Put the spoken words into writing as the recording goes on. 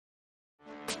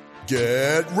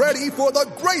Get ready for the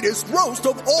greatest roast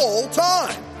of all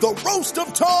time. The Roast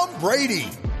of Tom Brady.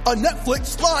 A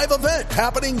Netflix live event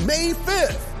happening May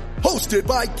 5th. Hosted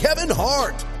by Kevin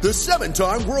Hart. The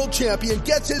 7-time world champion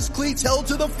gets his cleats held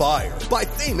to the fire by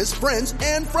famous friends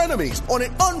and frenemies on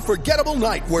an unforgettable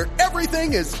night where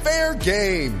everything is fair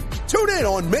game. Tune in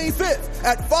on May 5th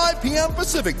at 5 p.m.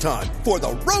 Pacific time for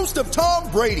the Roast of Tom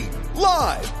Brady.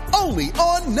 Live only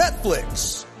on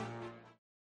Netflix.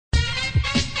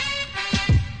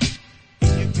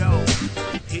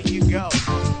 Here you go.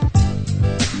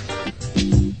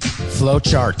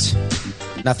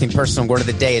 Flowchart. Nothing personal. Word of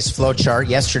the day is flowchart.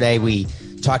 Yesterday we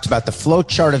talked about the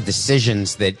flowchart of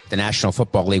decisions that the National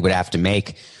Football League would have to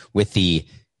make with the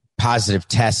positive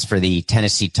tests for the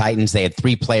Tennessee Titans. They had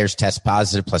 3 players test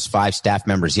positive plus 5 staff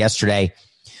members yesterday.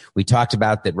 We talked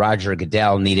about that Roger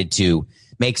Goodell needed to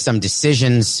make some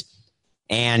decisions,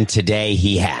 and today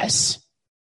he has.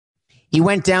 He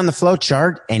went down the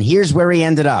flowchart, and here's where he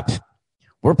ended up.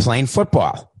 We're playing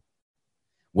football.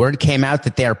 Word came out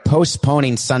that they're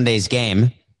postponing Sunday's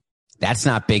game. That's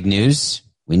not big news.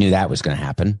 We knew that was going to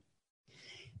happen.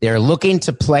 They're looking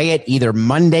to play it either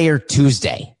Monday or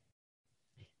Tuesday.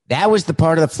 That was the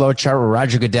part of the flowchart where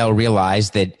Roger Goodell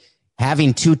realized that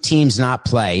having 2 teams not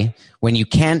play when you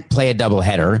can't play a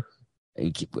doubleheader,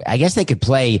 I guess they could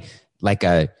play like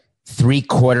a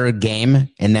 3-quarter game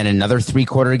and then another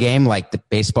 3-quarter game like the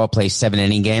baseball plays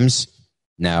 7-inning games.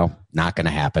 No, not going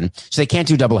to happen. So they can't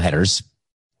do doubleheaders.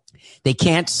 They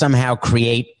can't somehow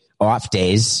create off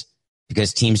days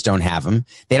because teams don't have them.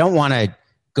 They don't want to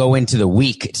go into the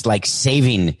week. It's like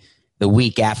saving the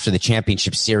week after the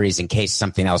championship series in case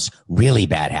something else really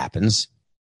bad happens.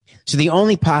 So the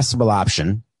only possible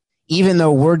option, even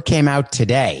though word came out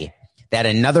today that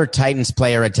another Titans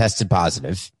player had tested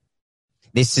positive,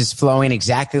 this is flowing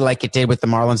exactly like it did with the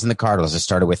Marlins and the Cardinals. It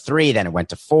started with 3, then it went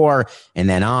to 4, and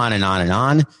then on and on and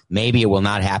on. Maybe it will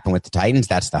not happen with the Titans.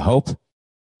 That's the hope.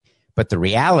 But the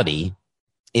reality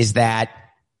is that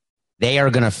they are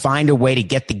going to find a way to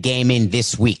get the game in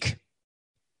this week.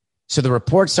 So the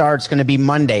reports are it's going to be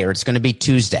Monday or it's going to be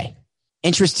Tuesday.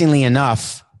 Interestingly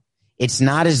enough, it's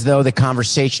not as though the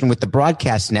conversation with the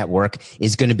broadcast network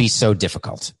is going to be so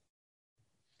difficult.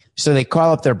 So they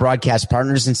call up their broadcast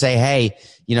partners and say, hey,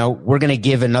 we're going to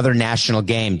give another national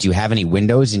game. Do you have any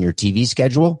windows in your TV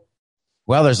schedule?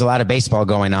 Well, there's a lot of baseball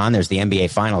going on. There's the NBA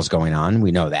Finals going on.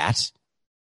 We know that.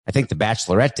 I think the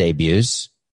Bachelorette debuts,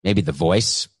 maybe The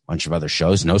Voice, a bunch of other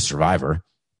shows, no Survivor.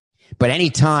 But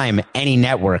anytime any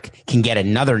network can get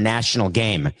another national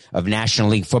game of National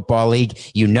League Football League,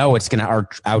 it's going to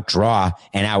outdraw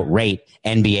and outrate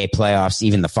NBA playoffs,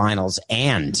 even the finals,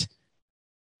 and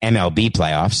MLB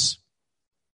playoffs.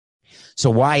 So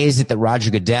why is it that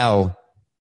Roger Goodell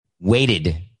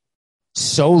waited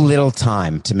so little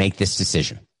time to make this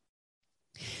decision?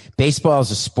 Baseball is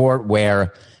a sport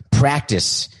where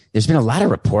practice, there's been a lot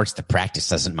of reports that practice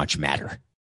doesn't much matter.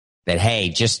 That, hey,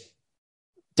 you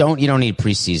don't need a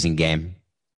preseason game.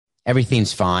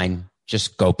 Everything's fine.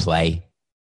 Just go play.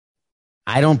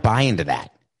 I don't buy into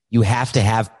that. You have to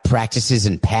have practices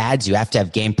and pads. You have to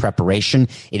have game preparation.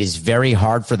 It is very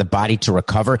hard for the body to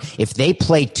recover. If they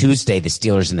play Tuesday, the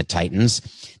Steelers and the Titans,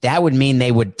 that would mean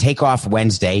they would take off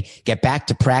Wednesday, get back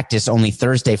to practice only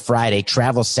Thursday, Friday,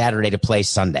 travel Saturday to play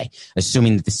Sunday,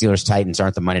 assuming that the Steelers Titans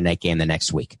aren't the Monday night game the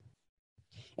next week.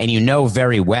 And you know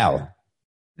very well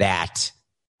that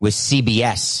with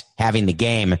CBS having the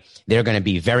game, they're going to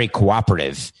be very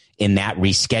cooperative in that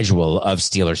reschedule of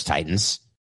Steelers Titans.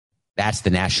 That's the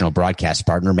national broadcast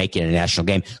partner making it a national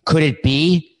game. Could it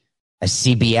be a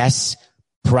CBS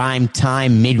prime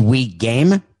time midweek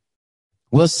game?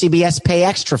 Will CBS pay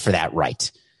extra for that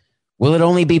right? Will it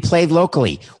only be played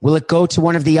locally? Will it go to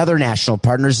one of the other national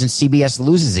partners and CBS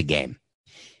loses a game?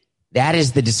 That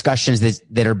is the discussions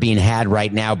that are being had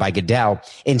right now by Goodell.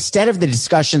 Instead of the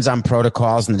discussions on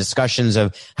protocols and the discussions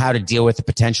of how to deal with the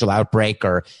potential outbreak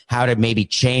or how to maybe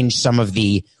change some of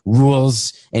the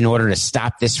rules in order to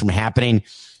stop this from happening,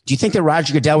 do you think that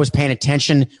Roger Goodell was paying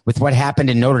attention with what happened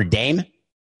in Notre Dame?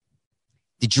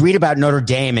 Did you read about Notre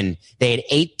Dame and they had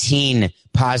 18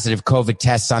 positive COVID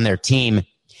tests on their team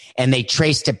and they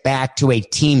traced it back to a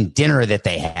team dinner that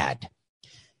they had?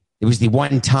 It was the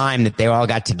one time that they all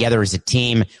got together as a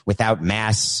team without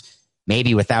masks,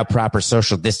 maybe without proper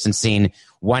social distancing.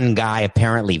 One guy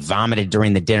apparently vomited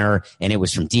during the dinner, and it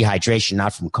was from dehydration,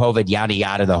 not from COVID, yada,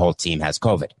 yada. The whole team has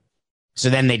COVID.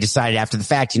 So then they decided after the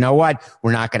fact, you know what?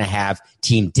 We're not going to have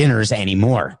team dinners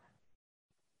anymore.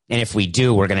 And if we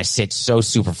do, we're going to sit so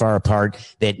super far apart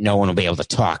that no one will be able to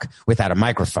talk without a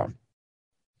microphone.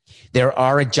 There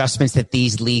are adjustments that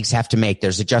these leagues have to make.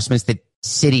 There's adjustments that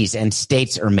cities and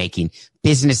states are making,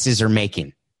 businesses are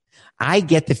making. I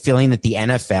get the feeling that the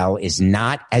NFL is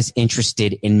not as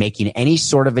interested in making any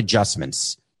sort of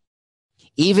adjustments,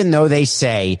 even though they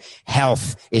say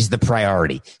health is the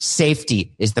priority,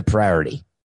 safety is the priority.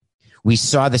 We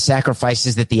saw the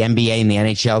sacrifices that the NBA and the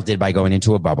NHL did by going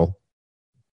into a bubble.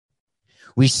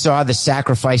 We saw the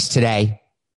sacrifice today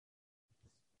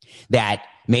that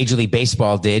Major League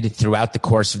Baseball did throughout the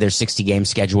course of their 60-game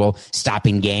schedule,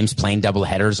 stopping games, playing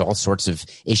doubleheaders, all sorts of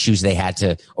issues they had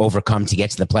to overcome to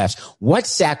get to the playoffs. What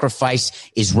sacrifice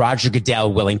is Roger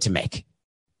Goodell willing to make?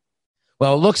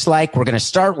 Well, it looks like we're going to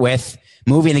start with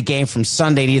moving the game from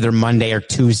Sunday to either Monday or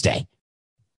Tuesday.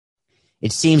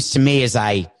 It seems to me, as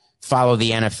I follow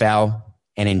the NFL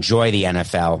and enjoy the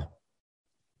NFL,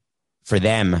 for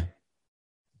them,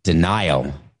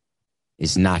 denial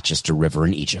is not just a river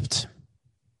in Egypt.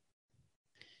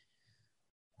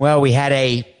 Well, we had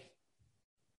a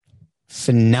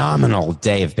phenomenal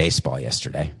day of baseball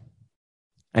yesterday.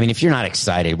 I mean, if you're not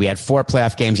excited, we had 4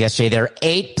 playoff games yesterday. There are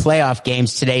 8 playoff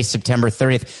games today, September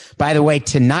 30th. By the way,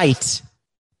 tonight,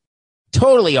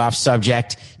 totally off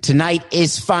subject, tonight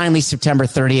is finally September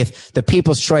 30th. The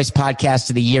People's Choice Podcast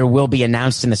of the Year will be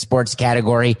announced in the sports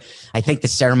category. I think the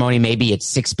ceremony may be at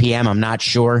 6 p.m. I'm not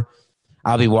sure.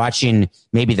 I'll be watching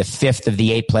maybe the 5th of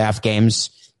the 8 playoff games.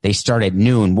 They start at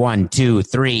noon. 1, 2,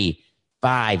 3,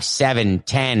 5, 7,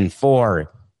 10,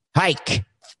 4. Hike.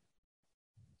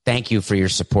 Thank you for your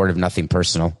support of Nothing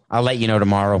Personal. I'll let you know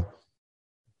tomorrow.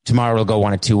 Tomorrow will go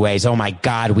one of 2 ways. Oh, my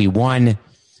God, we won.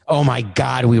 Oh, my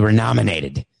God, we were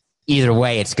nominated. Either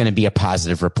way, it's going to be a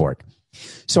positive report.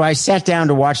 So I sat down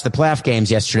to watch the playoff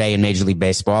games yesterday in Major League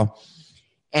Baseball,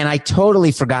 and I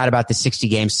totally forgot about the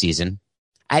 60-game season.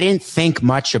 I didn't think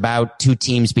much about 2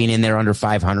 teams being in there under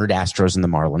 500, Astros and the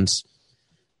Marlins.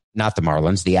 Not the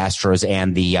Marlins, the Astros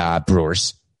and the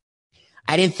Brewers.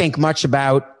 I didn't think much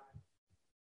about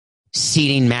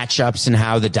seeding matchups and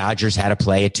how the Dodgers had to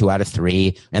play a 2 out of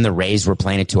 3 and the Rays were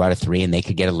playing a 2 out of 3 and they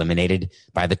could get eliminated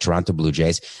by the Toronto Blue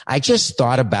Jays. I just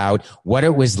thought about what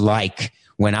it was like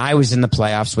when I was in the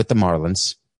playoffs with the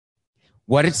Marlins,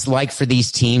 what it's like for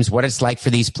these teams, what it's like for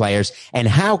these players, and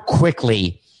how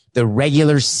quickly the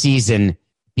regular season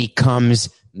becomes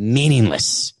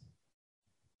meaningless.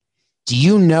 Do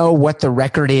you know what the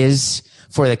record is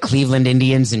for the Cleveland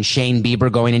Indians and Shane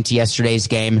Bieber going into yesterday's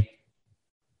game?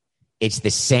 It's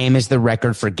the same as the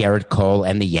record for Garrett Cole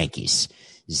and the Yankees,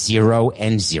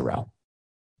 0-0.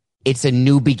 It's a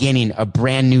new beginning, a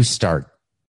brand new start.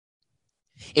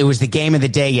 It was the game of the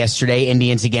day yesterday,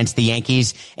 Indians against the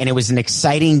Yankees, and it was an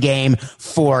exciting game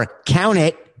for, count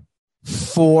it,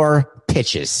 4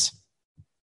 pitches.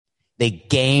 The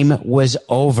game was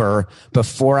over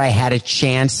before I had a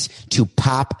chance to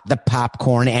pop the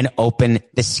popcorn and open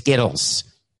the Skittles.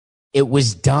 It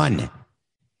was done.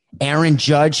 Aaron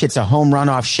Judge hits a home run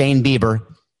off Shane Bieber,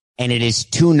 and it is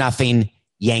 2-0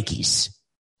 Yankees.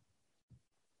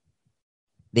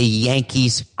 The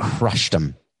Yankees crushed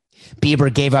them.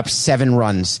 Bieber gave up 7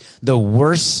 runs, the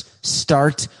worst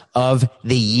start of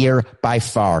the year by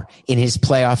far in his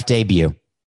playoff debut.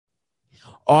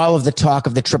 All of the talk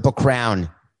of the Triple Crown,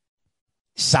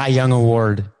 Cy Young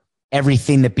Award,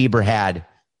 everything that Bieber had,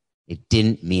 it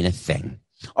didn't mean a thing.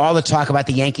 All the talk about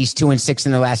the Yankees 2-6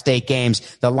 in their last 8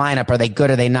 games. The lineup, are they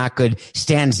good? Are they not good?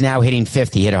 Stan's now hitting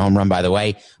 5th. He hit a home run, by the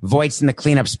way. Voigt's in the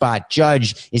cleanup spot.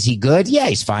 Judge, is he good? Yeah,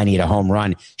 he's fine. He hit a home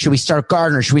run. Should we start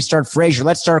Gardner? Should we start Frazier?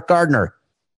 Let's start Gardner.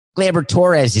 Gleyber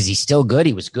Torres, is he still good?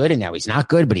 He was good, and now he's not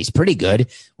good, but he's pretty good.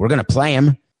 We're going to play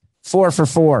him. 4 for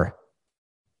 4.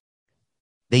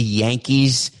 The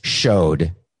Yankees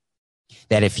showed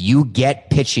that if you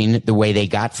get pitching the way they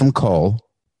got from Cole,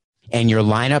 and your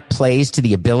lineup plays to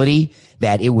the ability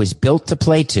that it was built to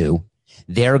play to,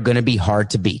 they're going to be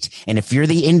hard to beat. And if you're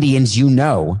the Indians, you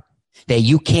know that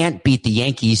you can't beat the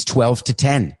Yankees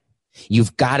 12-10.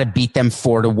 You've got to beat them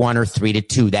 4-1 or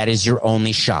 3-2. That is your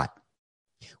only shot.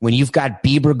 When you've got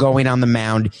Bieber going on the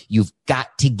mound, you've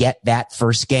got to get that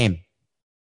first game.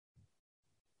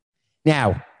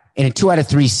 Now, in a 2 out of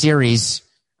 3 series,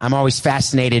 I'm always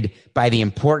fascinated by the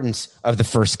importance of the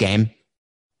first game.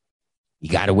 You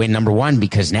got to win number 1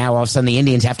 because now all of a sudden the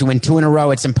Indians have to win 2 in a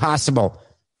row. It's impossible.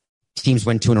 Teams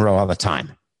win 2 in a row all the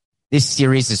time. This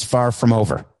series is far from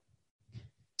over.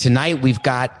 Tonight we've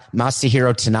got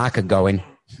Masahiro Tanaka going.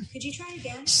 Could you try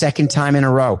again? Second time in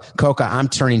a row. Coca, I'm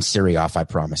turning Siri off, I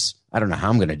promise. I don't know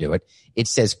how I'm going to do it. It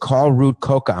says call root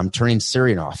Coca. I'm turning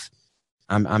Siri off.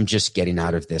 I'm just getting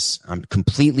out of this. I'm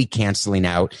completely canceling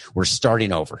out. We're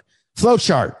starting over.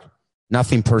 Flowchart.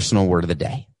 Nothing personal, word of the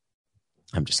day.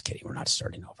 I'm just kidding. We're not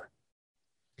starting over.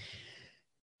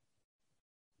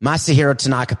 Masahiro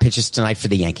Tanaka pitches tonight for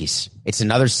the Yankees. It's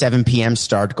another 7 p.m.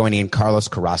 start going in Carlos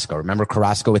Carrasco. Remember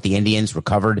Carrasco with the Indians,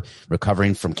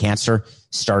 recovering from cancer,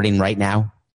 starting right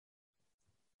now?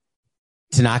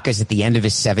 Tanaka's at the end of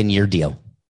his 7-year deal.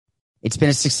 It's been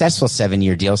a successful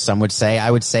 7-year deal, some would say.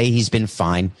 I would say he's been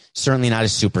fine. Certainly not a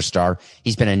superstar.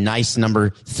 He's been a nice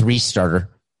number 3 starter.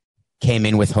 Came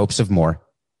in with hopes of more.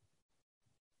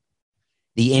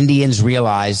 The Indians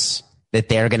realize that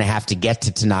they're going to have to get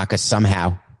to Tanaka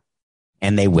somehow,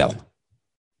 and they will.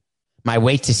 My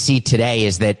wait to see today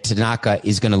is that Tanaka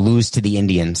is going to lose to the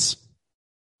Indians.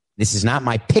 This is not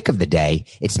my pick of the day.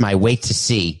 It's my wait to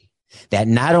see that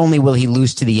not only will he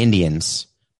lose to the Indians,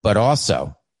 but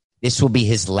also this will be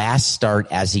his last start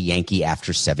as a Yankee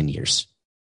after 7 years.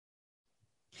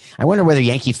 I wonder whether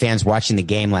Yankee fans watching the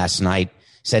game last night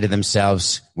said to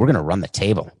themselves, we're going to run the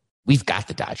table. We've got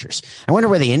the Dodgers. I wonder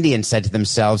whether the Indians said to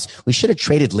themselves, we should have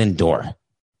traded Lindor.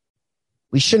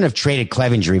 We shouldn't have traded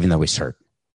Clevinger even though he's hurt.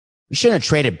 We shouldn't have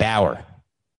traded Bauer.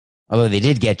 Although they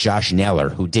did get Josh Naylor,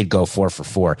 who did go 4 for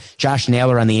 4. Josh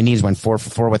Naylor on the Indians went 4 for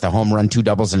 4 with a home run, 2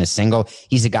 doubles and a single.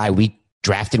 He's a guy we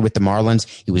drafted with the Marlins.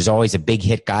 He was always a big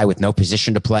hit guy with no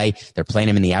position to play. They're playing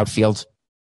him in the outfield.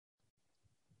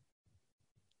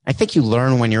 I think you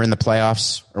learn when you're in the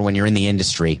playoffs or when you're in the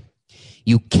industry.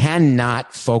 You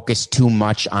cannot focus too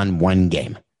much on one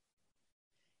game.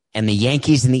 And the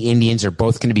Yankees and the Indians are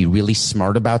both going to be really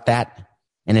smart about that.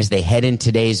 And as they head in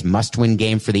today's must-win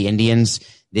game for the Indians,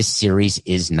 this series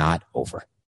is not over.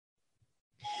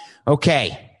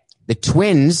 Okay, the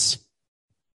Twins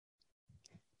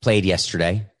played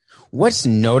yesterday. What's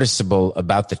noticeable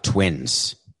about the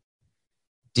Twins?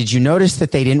 Did you notice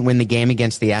that they didn't win the game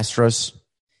against the Astros?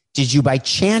 Did you by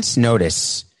chance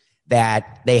notice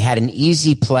that they had an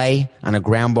easy play on a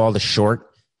ground ball to short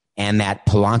and that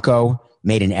Polanco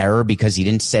made an error because he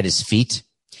didn't set his feet?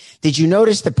 Did you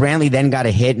notice that Brantley then got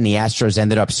a hit and the Astros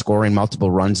ended up scoring multiple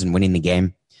runs and winning the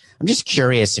game? I'm just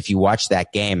curious if you watched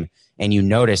that game and you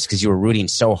noticed, because you were rooting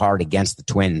so hard against the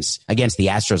Twins, against the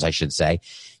Astros, I should say.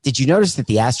 Did you notice that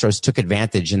the Astros took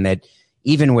advantage and that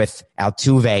even with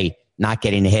Altuve not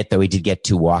getting a hit, though he did get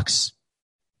 2 walks,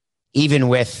 even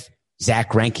with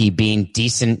Zach Greinke being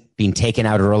decent, being taken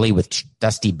out early, with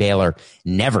Dusty Baylor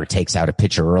never takes out a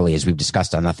pitcher early, as we've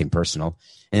discussed on Nothing Personal.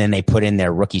 And then they put in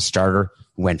their rookie starter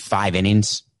who went 5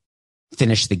 innings,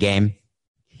 finished the game.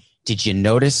 Did you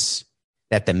notice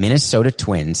that the Minnesota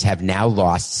Twins have now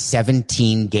lost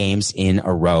 17 games in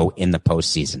a row in the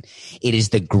postseason? It is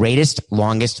the greatest,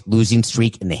 longest losing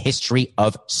streak in the history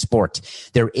of sport.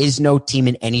 There is no team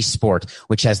in any sport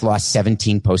which has lost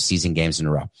 17 postseason games in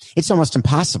a row. It's almost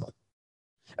impossible.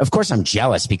 Of course, I'm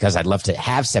jealous because I'd love to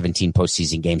have 17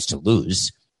 postseason games to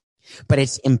lose, but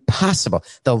it's impossible.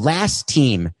 The last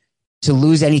team to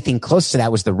lose anything close to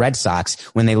that was the Red Sox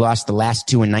when they lost the last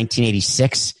 2 in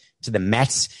 1986 to the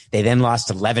Mets. They then lost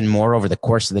 11 more over the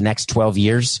course of the next 12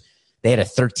 years. They had a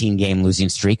 13-game losing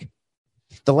streak.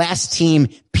 The last team,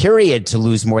 period, to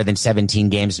lose more than 17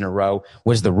 games in a row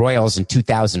was the Royals in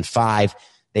 2005.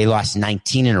 They lost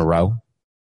 19 in a row.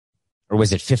 Or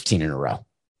was it 15 in a row?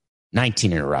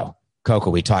 19 in a row. Coco,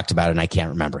 we talked about it, and I can't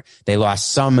remember. They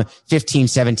lost some 15,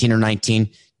 17, or 19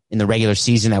 in the regular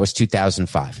season. That was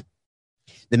 2005.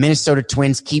 The Minnesota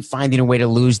Twins keep finding a way to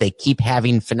lose. They keep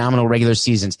having phenomenal regular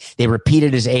seasons. They repeat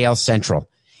it as AL Central.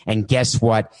 And guess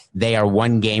what? They are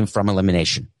 1 game from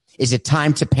elimination. Is it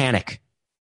time to panic?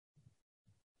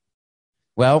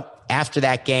 Well, after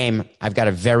that game, I've got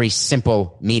a very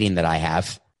simple meeting that I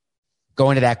have.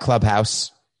 Go into that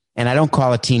clubhouse. And I don't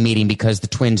call a team meeting because the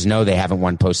Twins know they haven't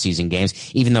won postseason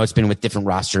games, even though it's been with different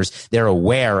rosters. They're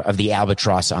aware of the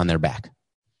albatross on their back.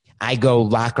 I go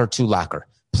locker to locker,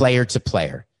 player to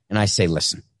player, and I say,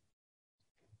 listen.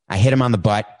 I hit him on the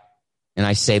butt, and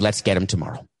I say, let's get him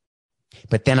tomorrow.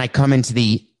 But then I come into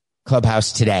the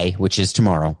clubhouse today, which is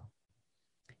tomorrow,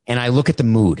 and I look at the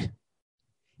mood,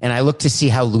 and I look to see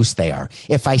how loose they are.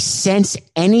 If I sense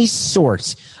any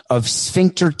sort of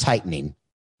sphincter tightening,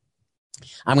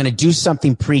 I'm going to do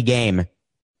something pregame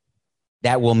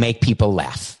that will make people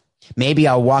laugh. Maybe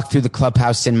I'll walk through the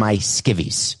clubhouse in my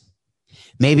skivvies.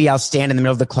 Maybe I'll stand in the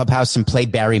middle of the clubhouse and play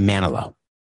Barry Manilow.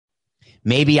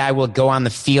 Maybe I will go on the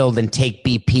field and take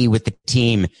BP with the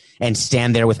team and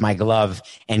stand there with my glove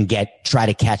and try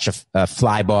to catch a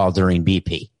fly ball during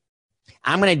BP.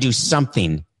 I'm going to do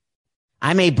something.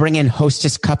 I may bring in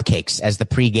Hostess cupcakes as the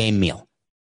pregame meal.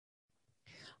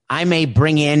 I may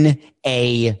bring in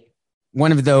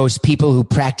one of those people who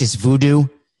practice voodoo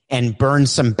and burn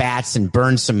some bats and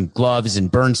burn some gloves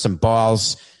and burn some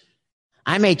balls.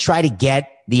 I may try to get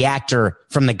the actor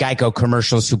from the Geico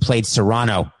commercials who played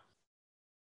Serrano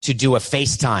to do a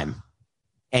FaceTime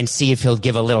and see if he'll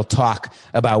give a little talk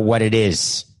about what it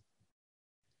is.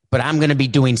 But I'm going to be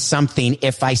doing something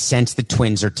if I sense the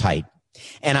Twins are tight.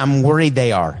 And I'm worried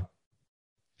they are.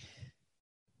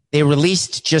 They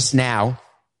released just now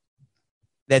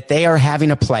that they are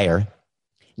having a player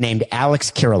named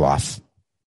Alex Kirilloff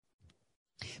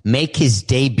make his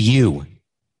debut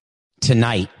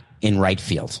tonight in right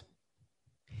field.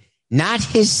 Not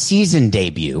his season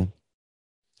debut,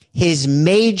 his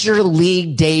major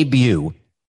league debut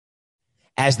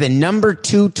as the number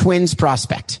 2 Twins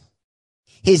prospect.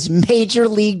 His major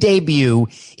league debut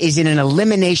is in an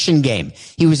elimination game.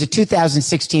 He was a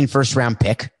 2016 first round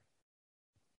pick.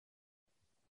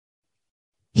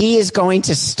 He is going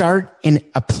to start in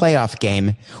a playoff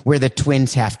game where the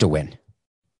Twins have to win.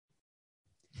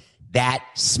 That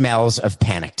smells of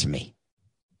panic to me.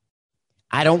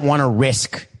 I don't want to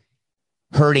risk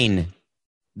hurting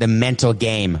the mental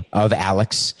game of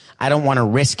Alex. I don't want to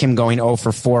risk him going 0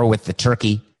 for 4 with the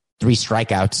turkey, 3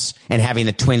 strikeouts, and having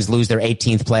the Twins lose their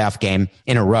 18th playoff game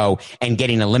in a row and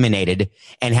getting eliminated,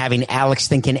 and having Alex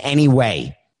think in any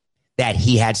way that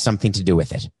he had something to do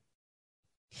with it.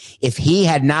 If he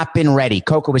had not been ready,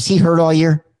 Coco, was he hurt all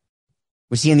year?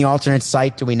 Was he in the alternate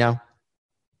site? Do we know?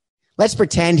 Let's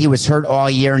pretend he was hurt all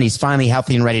year and he's finally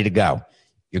healthy and ready to go.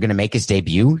 You're going to make his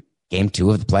debut, game 2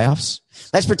 of the playoffs?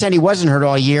 Let's pretend he wasn't hurt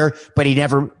all year, but he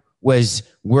never was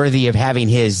worthy of having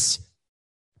his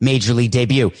major league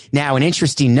debut. Now, an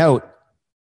interesting note,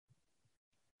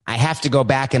 I have to go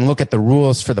back and look at the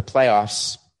rules for the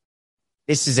playoffs.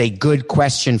 This is a good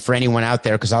question for anyone out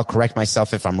there because I'll correct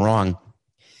myself if I'm wrong.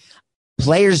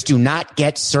 Players do not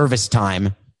get service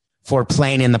time for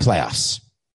playing in the playoffs.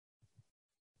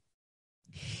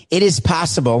 It is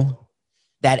possible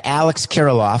that Alex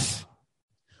Kirilloff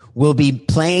will be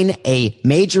playing a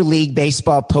Major League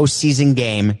Baseball postseason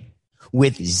game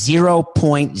with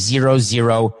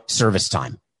 0.00 service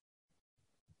time.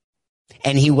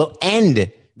 And he will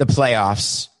end the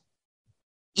playoffs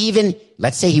even,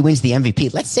 let's say he wins the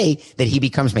MVP. Let's say that he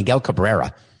becomes Miguel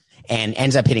Cabrera and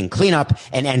ends up hitting cleanup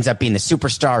and ends up being the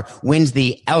superstar, wins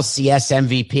the LCS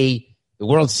MVP, the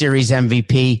World Series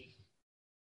MVP.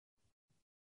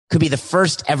 Could be the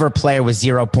first ever player with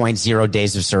 0.0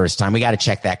 days of service time. We got to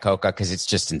check that, Coca, because it's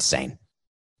just insane.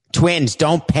 Twins,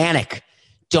 don't panic.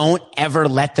 Don't ever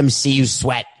let them see you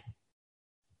sweat.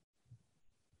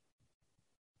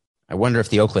 I wonder if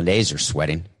the Oakland A's are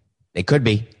sweating. They could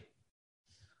be.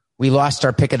 We lost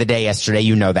our pick of the day yesterday.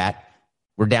 You know that.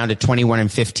 We're down to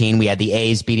 21-15. We had the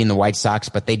A's beating the White Sox,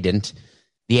 but they didn't.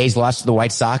 The A's lost to the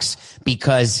White Sox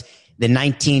because the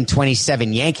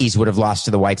 1927 Yankees would have lost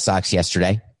to the White Sox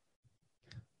yesterday.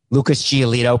 Lucas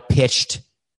Giolito pitched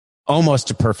almost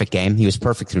a perfect game. He was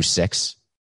perfect through 6.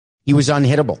 He was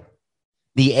unhittable.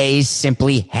 The A's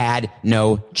simply had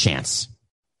no chance.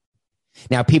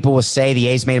 Now, people will say the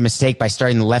A's made a mistake by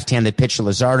starting the left-handed pitcher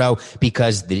Luzardo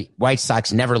because the White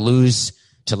Sox never lose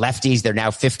to lefties. They're now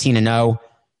 15-0.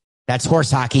 That's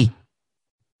horse hockey.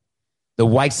 The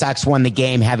White Sox won the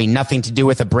game having nothing to do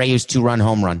with Abreu's 2-run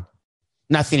home run.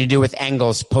 Nothing to do with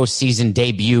Engel's postseason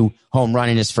debut home run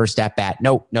in his first at-bat.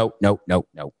 No.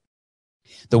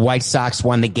 The White Sox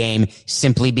won the game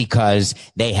simply because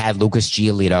they had Lucas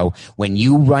Giolito. When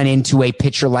you run into a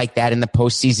pitcher like that in the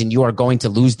postseason, you are going to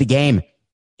lose the game.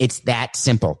 It's that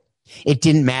simple. It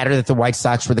didn't matter that the White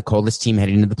Sox were the coldest team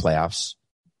heading into the playoffs.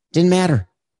 Didn't matter.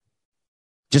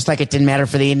 Just like it didn't matter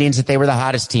for the Indians that they were the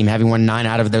hottest team, having won 9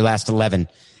 out of their last 11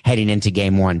 heading into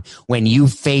game 1. When you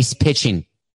face pitching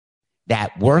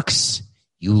that works,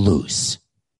 you lose.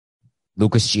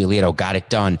 Lucas Giolito got it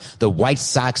done. The White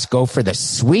Sox go for the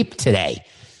sweep today.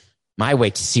 My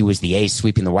wait to see was the A's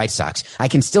sweeping the White Sox. I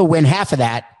can still win half of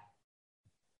that.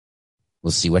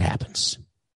 We'll see what happens.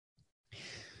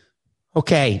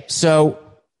 Okay, so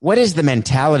what is the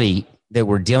mentality that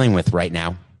we're dealing with right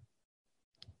now?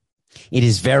 It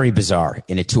is very bizarre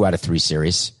in a 2 out of 3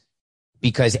 series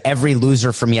because every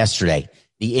loser from yesterday,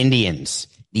 the Indians,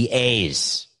 the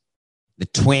A's, the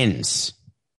Twins,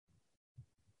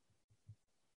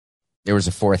 there was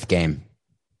a 4th game,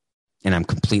 and I'm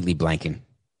completely blanking.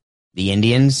 The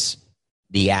Indians,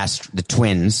 the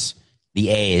Twins, the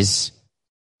A's.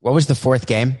 What was the 4th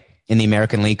game in the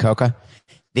American League, Coca?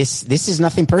 This is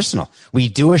nothing personal. We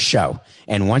do a show,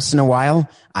 and once in a while,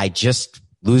 I just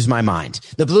lose my mind.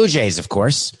 The Blue Jays, of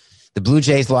course. The Blue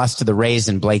Jays lost to the Rays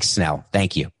and Blake Snell.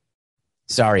 Thank you.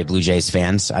 Sorry, Blue Jays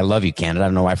fans. I love you, Canada. I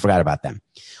don't know why I forgot about them.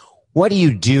 What do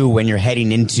you do when you're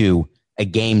heading into a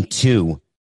game 2,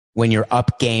 when you're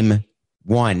up game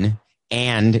 1,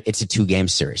 and it's a 2-game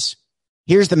series?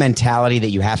 Here's the mentality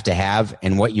that you have to have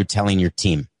and what you're telling your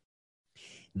team.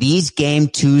 These game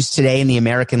twos today in the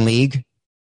American League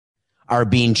are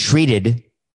being treated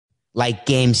like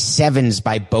game sevens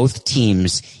by both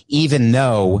teams, even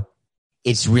though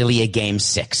it's really a game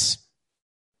six.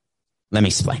 Let me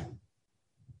explain.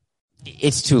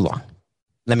 It's too long.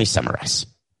 Let me summarize.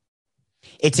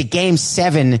 It's a game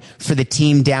seven for the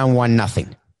team down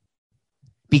 1-0.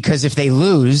 Because if they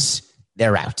lose,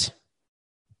 they're out.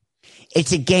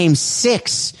 It's a game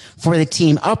six for the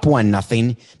team up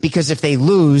 1-0 because if they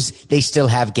lose, they still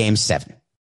have game seven.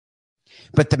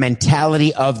 But the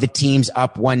mentality of the teams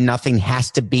up 1-0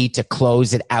 has to be to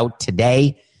close it out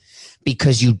today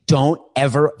because you don't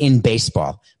ever in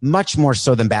baseball, much more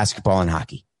so than basketball and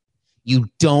hockey, you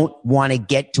don't want to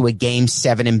get to a game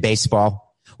seven in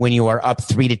baseball when you are up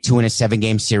 3-2 in a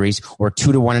 7-game series or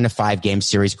 2-1 in a 5-game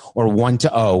series or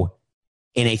 1-0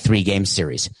 in a 3-game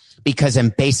series. Because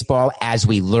in baseball, as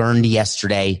we learned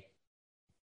yesterday,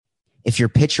 if your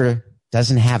pitcher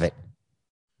doesn't have it,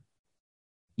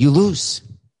 you lose,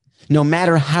 no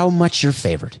matter how much you're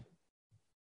favored.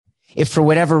 If for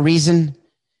whatever reason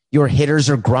your hitters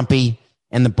are grumpy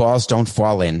and the balls don't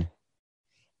fall in,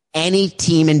 any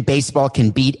team in baseball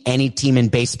can beat any team in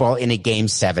baseball in a game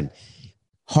seven.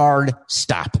 Hard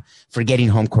stop. Forgetting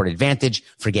home court advantage,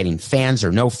 forgetting fans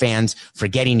or no fans,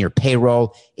 forgetting your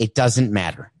payroll. It doesn't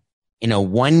matter. In a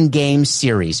 1-game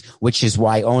series, which is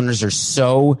why owners are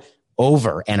so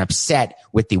over and upset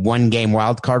with the 1-game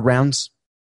wildcard rounds.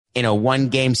 In a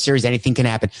 1-game series, anything can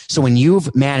happen. So when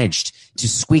you've managed to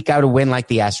squeak out a win like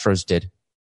the Astros did,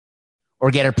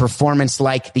 or get a performance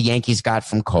like the Yankees got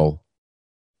from Cole,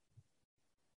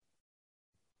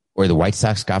 or the White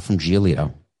Sox got from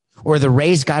Giolito, or the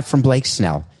Rays got from Blake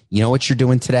Snell, you know what you're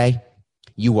doing today?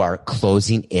 You are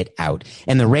closing it out.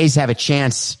 And the Rays have a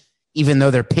chance, even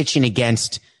though they're pitching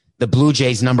against the Blue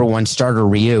Jays' number one starter,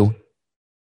 Ryu.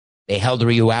 They held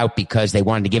Ryu out because they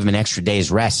wanted to give him an extra day's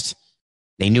rest.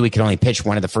 They knew he could only pitch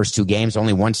one of the first 2 games,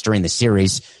 only once during the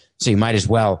series. So you might as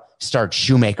well start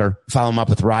Shoemaker, follow him up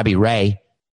with Robbie Ray.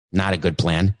 Not a good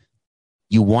plan.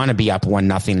 You want to be up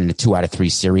 1-0 in a 2 out of 3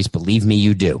 series. Believe me,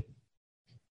 you do.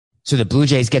 So the Blue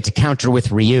Jays get to counter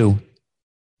with Ryu.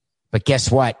 But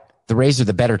guess what? The Rays are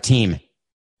the better team.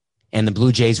 And the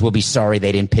Blue Jays will be sorry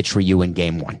they didn't pitch Ryu in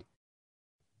game 1.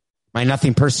 My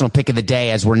nothing personal pick of the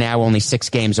day, as we're now only 6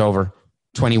 games over,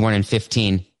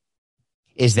 21-15,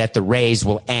 is that the Rays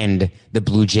will end the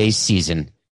Blue Jays season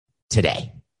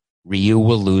today. Ryu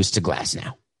will lose to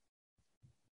Glasnow.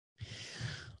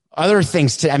 Other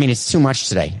things, it's too much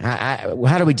today.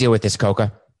 How do we deal with this,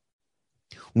 Coca?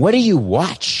 What do you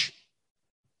watch?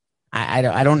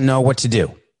 I don't know what to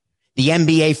do. The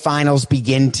NBA Finals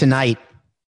begin tonight.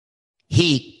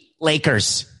 Heat,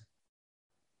 Lakers.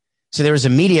 So there was a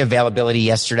media availability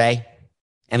yesterday,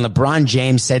 and LeBron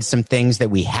James said some things that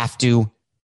we have to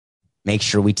make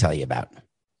sure we tell you about.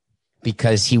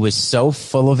 Because he was so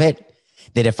full of it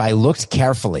that if I looked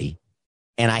carefully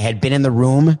and I had been in the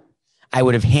room, I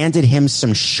would have handed him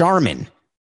some Charmin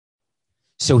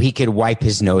so he could wipe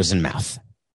his nose and mouth.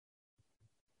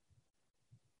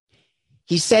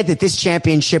 He said that this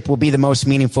championship will be the most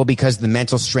meaningful because of the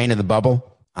mental strain of the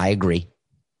bubble. I agree.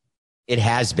 It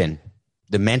has been.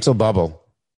 The mental bubble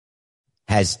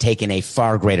has taken a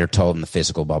far greater toll than the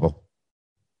physical bubble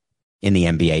in the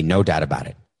NBA, no doubt about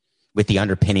it. With the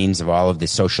underpinnings of all of the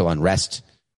social unrest,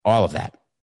 all of that.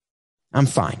 I'm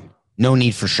fine. No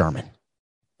need for Sherman.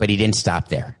 But he didn't stop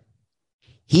there.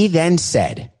 He then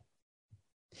said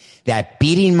that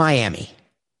beating Miami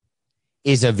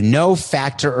is of no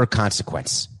factor or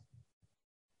consequence.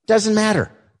 Doesn't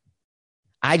matter.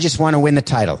 I just want to win the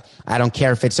title. I don't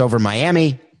care if it's over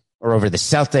Miami or over the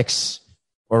Celtics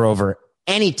or over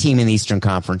any team in the Eastern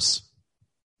Conference.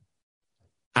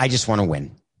 I just want to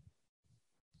win.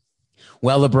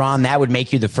 Well, LeBron, that would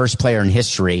make you the first player in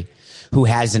history who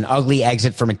has an ugly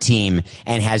exit from a team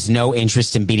and has no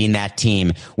interest in beating that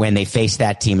team when they face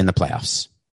that team in the playoffs.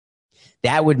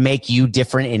 That would make you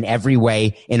different in every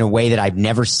way, in a way that I've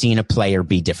never seen a player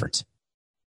be different.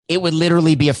 It would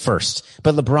literally be a first.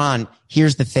 But LeBron,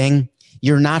 here's the thing.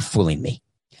 You're not fooling me.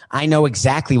 I know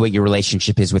exactly what your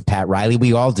relationship is with Pat Riley.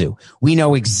 We all do. We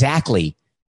know exactly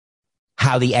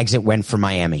how the exit went for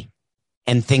Miami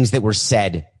and things that were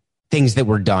said, things that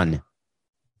were done.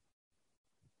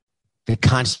 The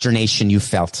consternation you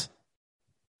felt.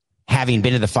 Having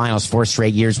been to the finals 4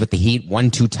 straight years with the Heat,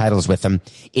 won 2 titles with them,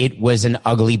 it was an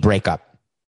ugly breakup.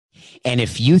 And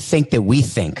if you think that we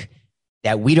think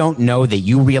that we don't know that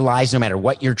you realize no matter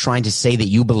what you're trying to say that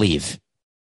you believe,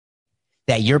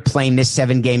 that you're playing this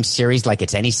 7-game series like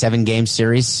it's any 7-game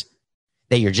series,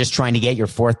 that you're just trying to get your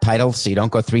 4th title so you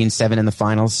don't go 3-7 in the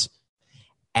finals,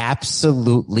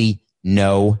 absolutely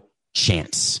no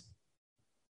chance.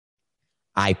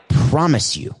 I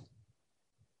promise you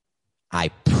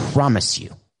that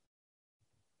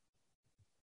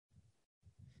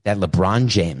LeBron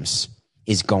James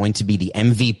is going to be the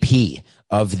MVP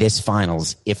of this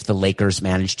finals if the Lakers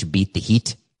manage to beat the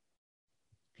Heat,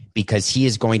 because he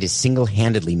is going to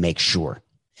single-handedly make sure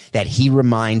that he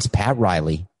reminds Pat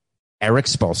Riley, Eric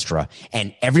Spoelstra,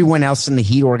 and everyone else in the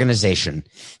Heat organization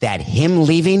that him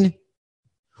leaving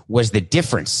was the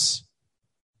difference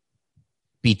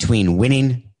between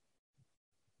winning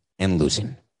and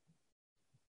losing.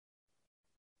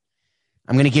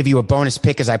 I'm going to give you a bonus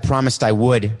pick as I promised I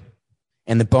would,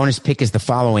 and the bonus pick is the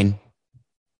following.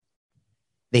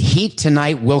 The Heat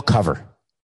tonight will cover.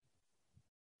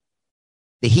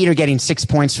 The Heat are getting 6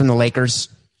 points from the Lakers.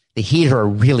 The Heat are a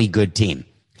really good team.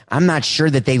 I'm not sure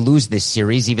that they lose this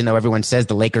series, even though everyone says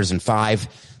the Lakers in 5,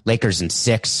 Lakers in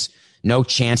 6. No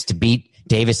chance to beat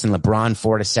Davis and LeBron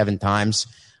 4 to 7 times.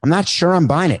 I'm not sure I'm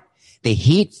buying it. The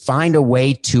Heat find a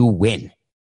way to win.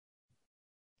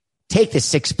 Take the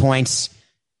 6 points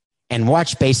and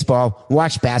watch baseball,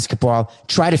 watch basketball,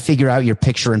 try to figure out your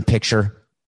picture-in-picture.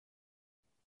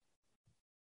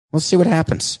 We'll see what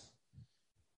happens.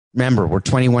 Remember, we're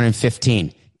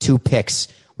 21-15, 2 picks.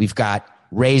 We've got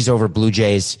Rays over Blue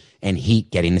Jays and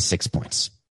Heat getting the 6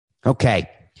 points. Okay,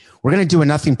 we're going to do a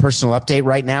Nothing Personal update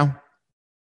right now.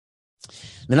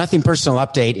 The Nothing Personal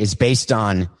update is based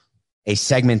on a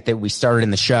segment that we started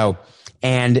in the show,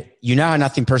 and you know how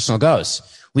Nothing Personal goes.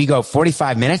 We go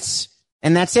 45 minutes,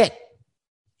 and that's it.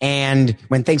 And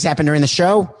when things happen during the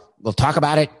show, we'll talk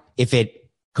about it. If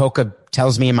Coca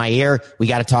tells me in my ear, we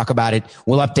got to talk about it.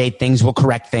 We'll update things. We'll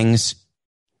correct things.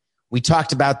 We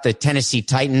talked about the Tennessee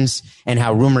Titans and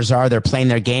how rumors are they're playing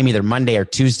their game either Monday or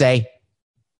Tuesday.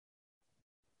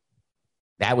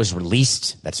 That was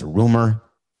released. That's a rumor.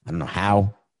 I don't know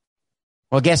how.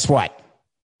 Well, guess what?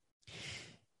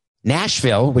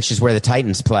 Nashville, which is where the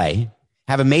Titans play,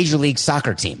 have a Major League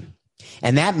Soccer team.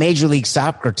 And that Major League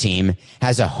Soccer team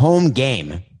has a home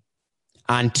game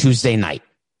on Tuesday night.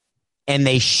 And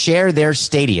they share their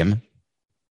stadium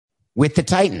with the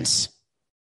Titans.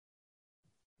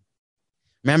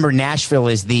 Remember, Nashville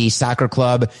is the soccer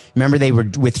club. Remember, they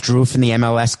withdrew from the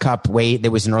MLS Cup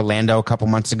that was in Orlando a couple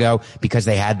months ago because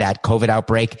they had that COVID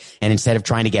outbreak. And instead of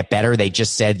trying to get better, they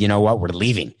just said, you know what, we're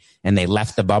leaving. And they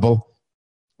left the bubble.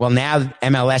 Well, now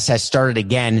MLS has started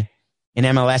again, and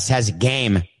MLS has a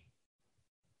game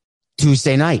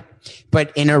Tuesday night.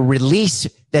 But in a release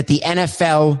that the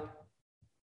NFL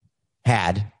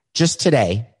had just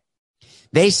today,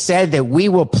 they said that we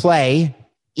will play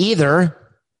either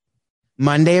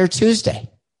Monday or Tuesday.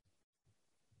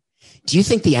 Do you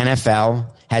think the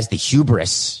NFL has the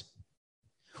hubris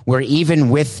where even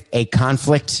with a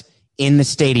conflict in the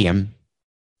stadium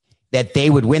that they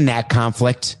would win that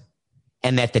conflict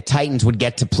and that the Titans would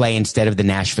get to play instead of the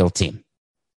Nashville team?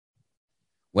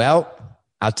 Well,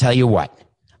 I'll tell you what.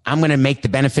 I'm going to make the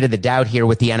benefit of the doubt here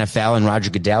with the NFL and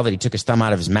Roger Goodell that he took his thumb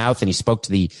out of his mouth and he spoke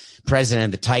to the president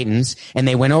of the Titans and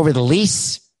they went over the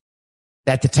lease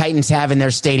that the Titans have in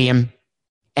their stadium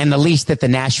and the lease that the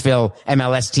Nashville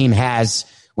MLS team has.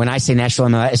 When I say Nashville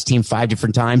MLS team 5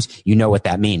 different times, you know what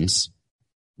that means.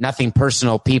 Nothing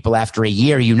personal, people. After a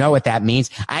year, you know what that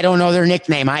means. I don't know their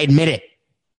nickname. I admit it.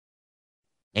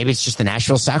 Maybe it's just the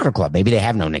Nashville Soccer Club. Maybe they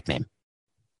have no nickname.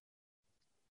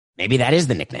 Maybe that is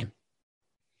the nickname.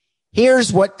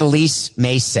 Here's what the lease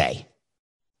may say.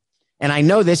 And I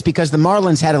know this because the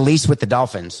Marlins had a lease with the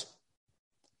Dolphins.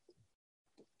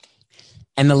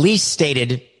 And the lease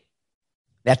stated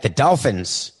that the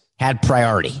Dolphins had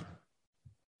priority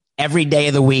every day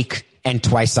of the week and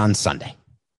twice on Sunday.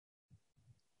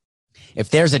 If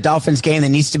there's a Dolphins game that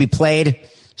needs to be played,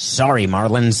 sorry,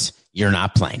 Marlins, you're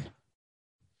not playing.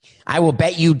 I will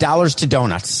bet you dollars to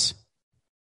donuts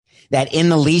that in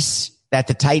the lease that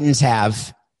the Titans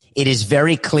have, it is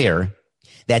very clear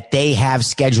that they have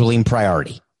scheduling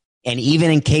priority. And even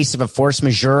in case of a force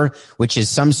majeure, which is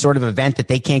some sort of event that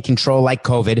they can't control like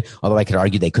COVID, although I could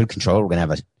argue they could control it. We're going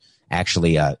to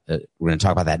have we're going to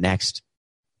talk about that next.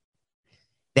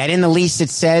 That in the lease, it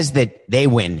says that they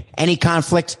win. Any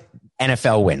conflict,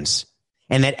 NFL wins.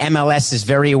 And that MLS is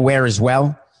very aware as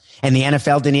well. And the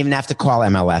NFL didn't even have to call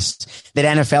MLS.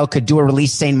 That NFL could do a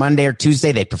release saying Monday or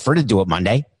Tuesday. They prefer to do it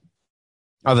Monday.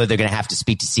 Although they're going to have to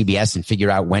speak to CBS and figure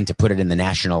out when to put it in the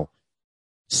national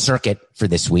circuit for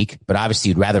this week. But obviously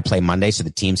you'd rather play Monday so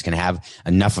the teams can have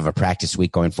enough of a practice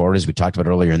week going forward, as we talked about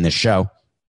earlier in this show.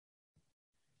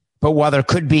 But while there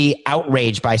could be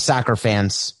outrage by soccer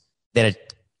fans that a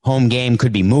home game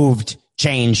could be moved,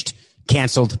 changed,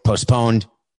 canceled, postponed,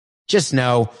 just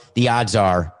know the odds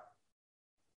are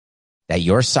that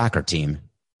your soccer team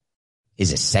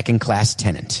is a second-class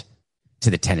tenant to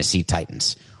the Tennessee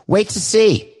Titans. Wait to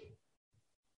see.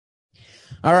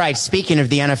 All right, speaking of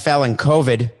the NFL and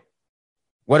COVID,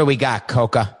 what do we got,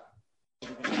 Coca?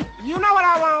 You know what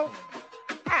I want?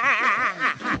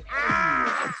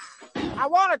 I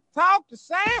want to talk to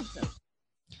Samson.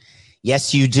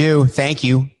 Yes, you do. Thank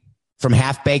you. From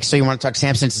Half Baked, So You Want to Talk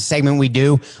Samson. It's a segment we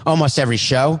do almost every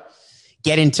show.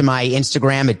 Get into my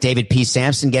Instagram at David P.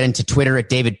 Samson. Get into Twitter at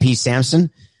David P.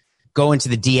 Samson. Go into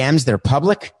the DMs. They're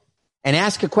public. And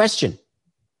ask a question.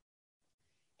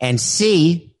 And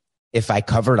see if I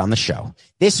cover it on the show.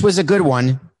 This was a good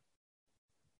one.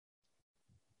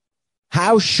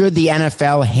 How should the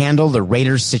NFL handle the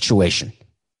Raiders situation?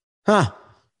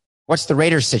 What's the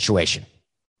Raiders situation?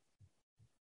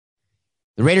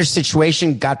 The Raiders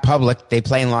situation got public. They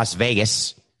play in Las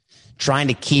Vegas. Trying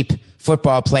to keep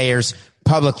football players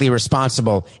publicly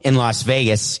responsible in Las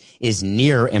Vegas is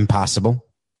near impossible.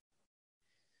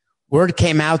 Word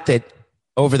came out that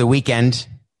over the weekend,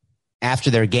 after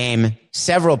their game,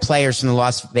 several players from the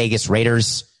Las Vegas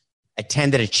Raiders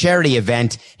attended a charity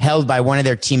event held by one of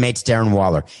their teammates, Darren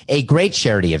Waller. A great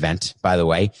charity event, by the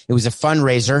way. It was a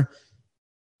fundraiser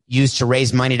used to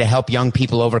raise money to help young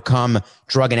people overcome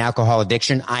drug and alcohol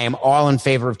addiction. I am all in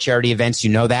favor of charity events. You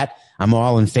know that. I'm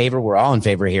all in favor. We're all in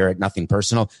favor here at Nothing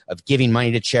Personal of giving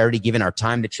money to charity, giving our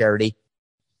time to charity.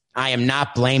 I am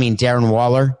not blaming Darren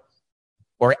Waller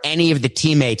or any of the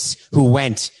teammates who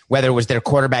went, whether it was their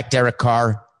quarterback, Derek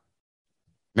Carr.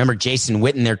 Remember Jason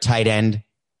Witten, their tight end.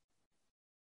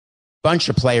 Bunch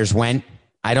of players went.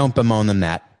 I don't bemoan them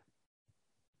that.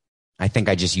 I think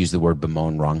I just used the word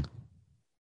bemoan wrong.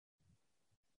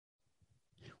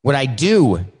 What I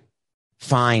do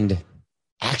find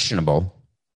actionable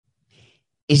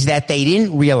is that they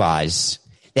didn't realize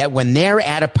that when they're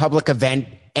at a public event,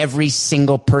 every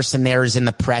single person there is in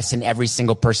the press and every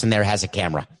single person there has a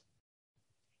camera.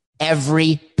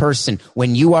 Every person.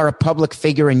 When you are a public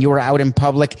figure and you are out in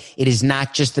public, it is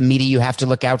not just the media you have to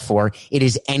look out for. It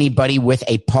is anybody with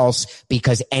a pulse,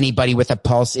 because anybody with a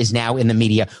pulse is now in the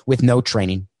media with no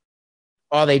training.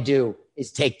 All they do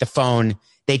is take the phone,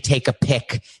 they take a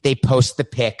pic, they post the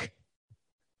pic,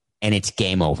 and it's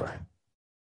game over.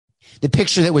 The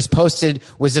picture that was posted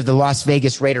was of the Las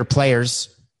Vegas Raider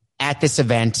players at this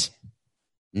event,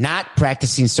 not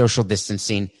practicing social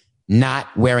distancing,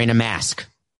 not wearing a mask.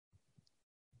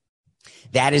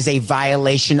 That is a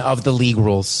violation of the league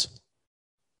rules.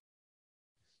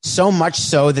 So much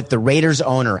so that the Raiders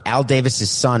owner, Al Davis's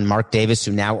son, Mark Davis,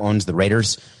 who now owns the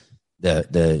Raiders,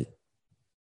 the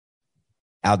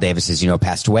Al Davis, as you know,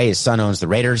 passed away. His son owns the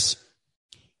Raiders.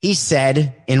 He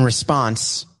said in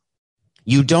response,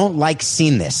 "You don't like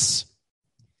seeing this.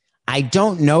 I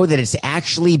don't know that it's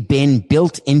actually been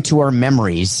built into our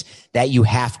memories that you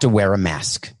have to wear a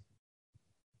mask."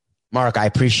 Mark, I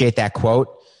appreciate that quote,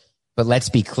 but let's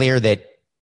be clear that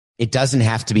it doesn't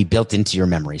have to be built into your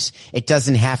memories. It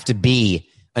doesn't have to be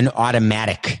an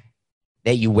automatic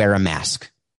that you wear a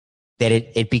mask, that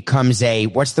it becomes a,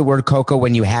 what's the word, Coco,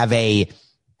 when you have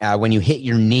when you hit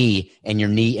your knee and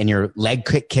your leg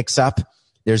kicks up,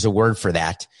 there's a word for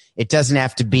that. It doesn't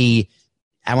have to be,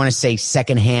 I want to say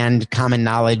secondhand common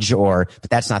knowledge, but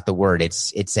that's not the word.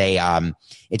 It's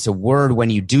a word when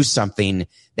you do something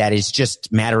that is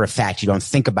just matter of fact. You don't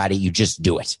think about it. You just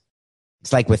do it.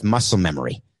 It's like with muscle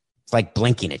memory. It's like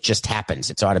blinking. It just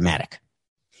happens. It's automatic.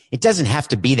 It doesn't have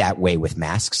to be that way with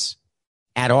masks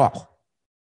at all.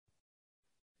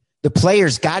 The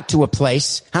players got to a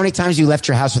place. How many times have you left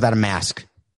your house without a mask?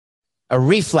 A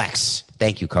reflex.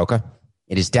 Thank you, Coca.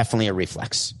 It is definitely a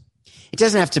reflex. It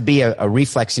doesn't have to be a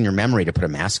reflex in your memory to put a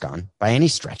mask on by any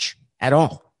stretch at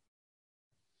all.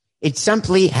 It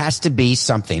simply has to be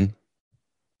something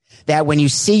that when you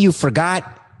see you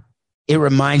forgot, it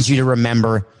reminds you to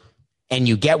remember, and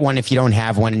you get one if you don't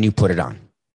have one and you put it on.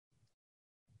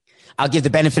 I'll give the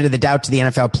benefit of the doubt to the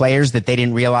NFL players that they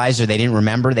didn't realize or they didn't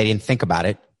remember, they didn't think about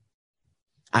it.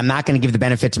 I'm not going to give the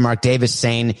benefit to Mark Davis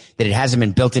saying that it hasn't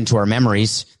been built into our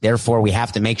memories, therefore we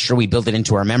have to make sure we build it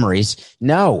into our memories.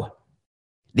 No.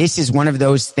 This is one of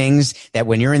those things that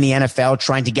when you're in the NFL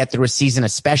trying to get through a season,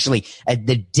 especially at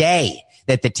the day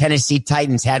that the Tennessee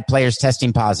Titans had players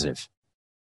testing positive,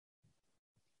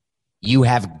 you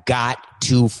have got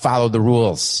to follow the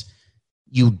rules.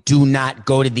 You do not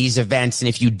go to these events, and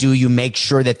if you do, you make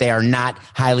sure that they are not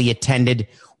highly attended,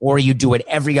 or you do what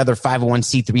every other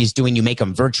 501c3 is doing. You make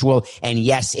them virtual, and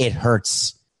yes, it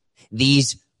hurts.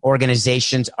 These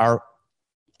organizations are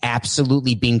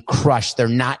absolutely being crushed. They're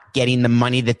not getting the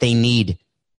money that they need.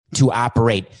 to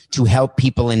operate, to help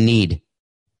people in need.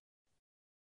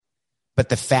 But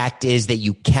the fact is that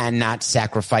you cannot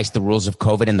sacrifice the rules of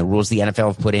COVID and the rules the NFL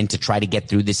have put in to try to get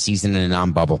through this season in a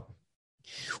non-bubble.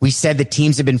 We said the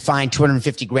teams have been fined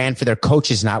 $250,000 for their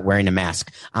coaches not wearing a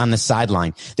mask on the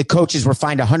sideline. The coaches were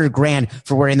fined $100,000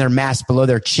 for wearing their mask below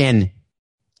their chin,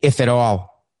 if at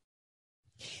all.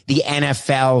 The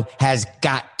NFL has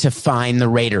got to fine the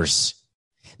Raiders.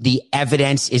 The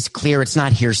evidence is clear. It's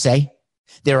not hearsay.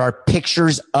 There are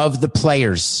pictures of the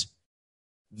players,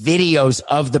 videos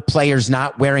of the players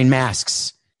not wearing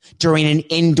masks during an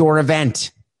indoor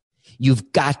event.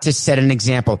 You've got to set an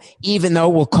example, even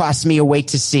though it will cost me a wait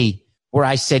to see, where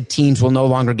I said teams will no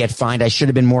longer get fined. I should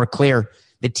have been more clear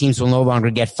that teams will no longer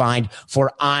get fined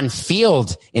for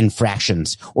on-field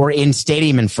infractions or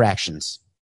in-stadium infractions.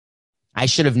 I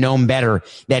should have known better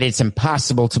that it's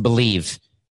impossible to believe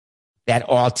that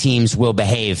all teams will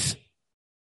behave.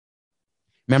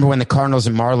 Remember when the Cardinals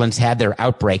and Marlins had their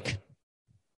outbreak?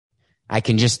 I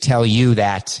can just tell you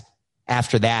that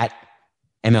after that,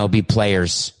 MLB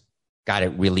players got it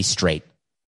really straight.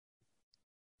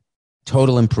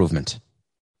 Total improvement.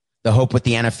 The hope with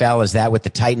the NFL is that with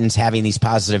the Titans having these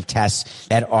positive tests,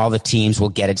 that all the teams will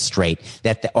get it straight,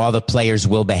 that all the players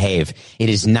will behave. It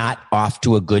is not off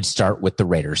to a good start with the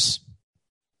Raiders.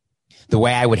 The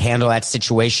way I would handle that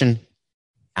situation,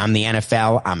 I'm the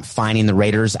NFL. I'm fining the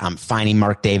Raiders. I'm fining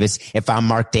Mark Davis. If I'm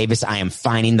Mark Davis, I am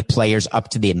fining the players up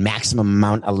to the maximum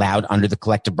amount allowed under the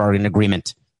collective bargaining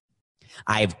agreement.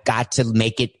 I've got to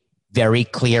make it very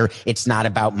clear. It's not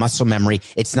about muscle memory.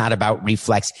 It's not about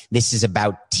reflex. This is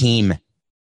about team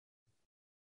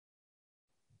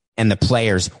and the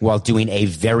players, while doing a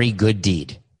very good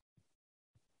deed,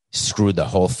 screwed the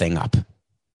whole thing up.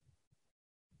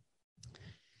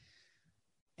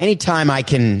 Anytime I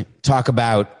can talk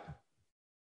about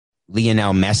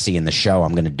Lionel Messi in the show,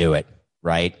 I'm going to do it,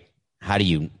 right? How do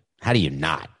you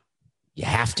not? You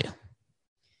have to.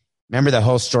 Remember the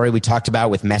whole story we talked about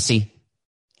with Messi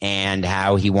and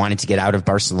how he wanted to get out of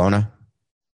Barcelona?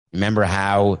 Remember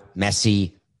how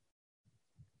Messi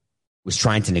was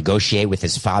trying to negotiate with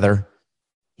his father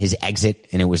his exit,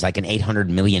 and it was like an $800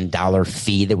 million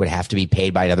fee that would have to be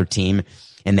paid by another team.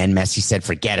 And then Messi said,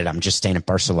 forget it, I'm just staying at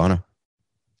Barcelona.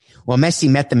 Well, Messi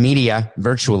met the media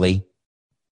virtually.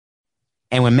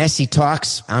 And when Messi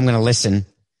talks, I'm going to listen.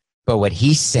 But what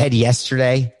he said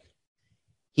yesterday,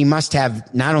 he must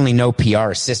have not only no PR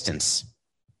assistance.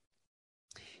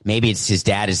 Maybe it's his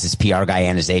dad is his PR guy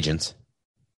and his agent.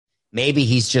 Maybe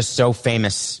he's just so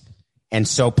famous and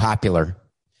so popular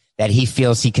that he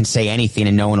feels he can say anything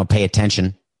and no one will pay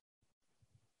attention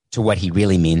to what he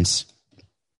really means.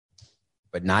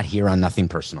 But not here on Nothing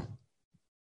Personal.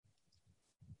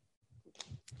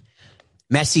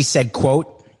 Messi said,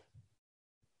 quote,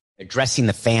 addressing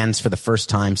the fans for the first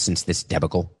time since this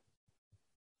debacle,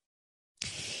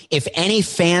 if any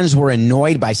fans were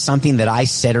annoyed by something that I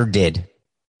said or did,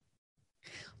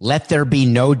 let there be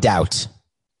no doubt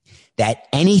that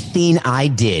anything I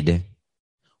did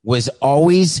was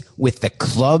always with the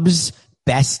club's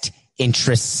best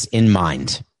interests in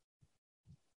mind.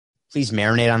 Please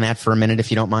marinate on that for a minute if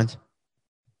you don't mind.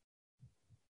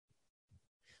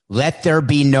 Let there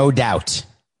be no doubt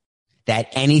that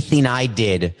anything I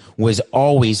did was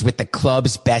always with the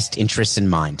club's best interests in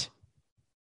mind.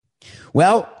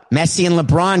 Well, Messi and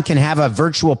LeBron can have a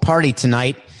virtual party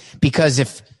tonight, because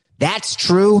if that's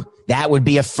true, that would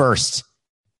be a first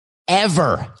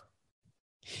ever.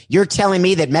 You're telling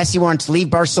me that Messi wanted to leave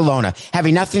Barcelona,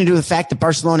 having nothing to do with the fact that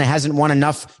Barcelona hasn't won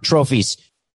enough trophies.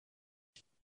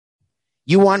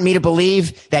 You want me to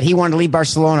believe that he wanted to leave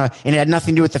Barcelona and it had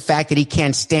nothing to do with the fact that he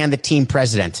can't stand the team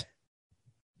president,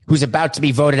 who's about to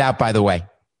be voted out, by the way.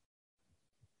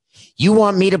 You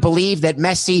want me to believe that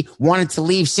Messi wanted to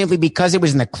leave simply because it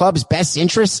was in the club's best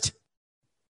interest?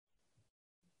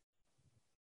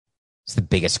 It's the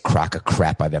biggest crock of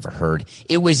crap I've ever heard.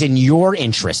 It was in your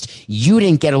interest. You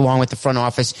didn't get along with the front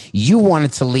office. You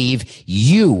wanted to leave.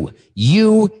 You.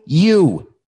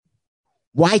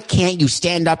 Why can't you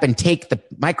stand up and take the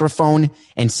microphone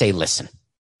and say, listen,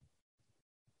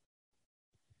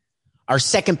 our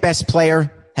second best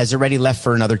player has already left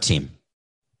for another team.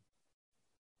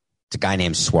 It's a guy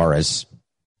named Suarez.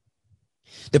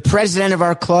 The president of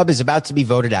our club is about to be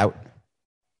voted out.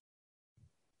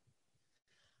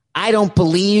 I don't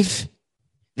believe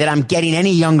that I'm getting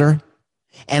any younger,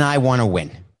 and I want to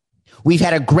win. We've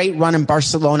had a great run in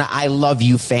Barcelona. I love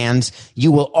you, fans.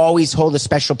 You will always hold a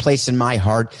special place in my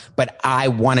heart, but I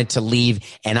wanted to leave,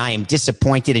 and I am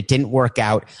disappointed it didn't work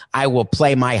out. I will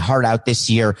play my heart out this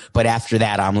year, but after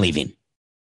that, I'm leaving.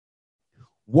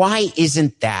 Why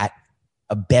isn't that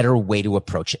a better way to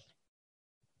approach it.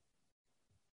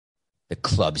 The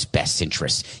club's best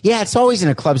interest. Yeah, it's always in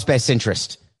a club's best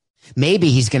interest. Maybe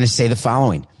he's going to say the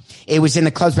following. It was in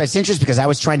the club's best interest because I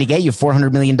was trying to get you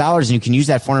 $400 million and you can use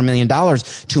that $400 million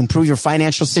to improve your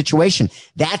financial situation.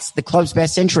 That's the club's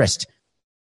best interest.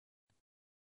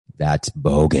 That's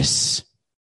bogus.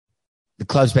 The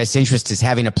club's best interest is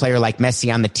having a player like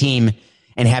Messi on the team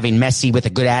and having Messi with a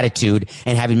good attitude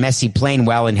and having Messi playing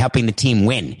well and helping the team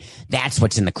win. That's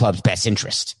what's in the club's best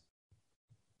interest.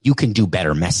 You can do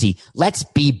better, Messi. Let's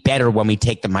be better when we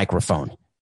take the microphone.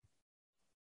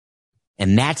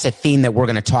 And that's a theme that we're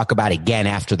going to talk about again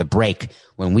after the break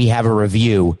when we have a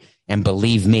review. And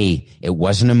believe me, it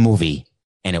wasn't a movie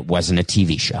and it wasn't a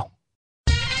TV show.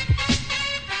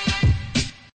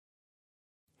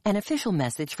 An official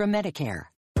message from Medicare.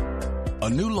 A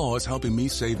new law is helping me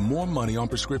save more money on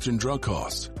prescription drug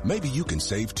costs. Maybe you can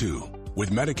save too. With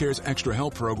Medicare's Extra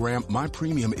Help program, my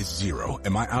premium is $0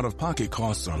 and my out-of-pocket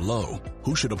costs are low.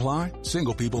 Who should apply?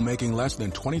 Single people making less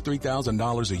than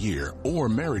 $23,000 a year or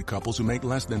married couples who make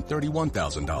less than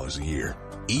 $31,000 a year.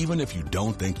 Even if you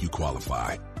don't think you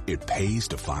qualify, it pays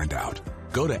to find out.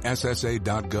 Go to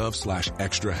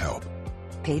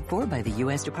ssa.gov/extrahelp. Paid for by the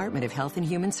U.S. Department of Health and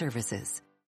Human Services.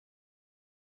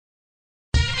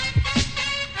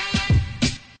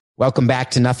 Welcome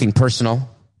back to Nothing Personal.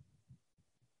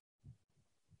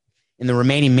 In the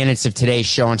remaining minutes of today's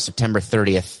show on September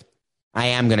 30th, I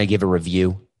am going to give a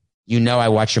review. You know I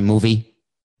watch a movie.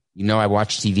 You know I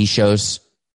watch TV shows,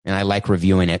 and I like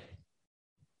reviewing it.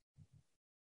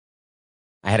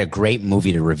 I had a great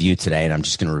movie to review today, and I'm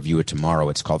just going to review it tomorrow.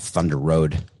 It's called Thunder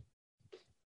Road.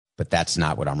 But that's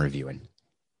not what I'm reviewing.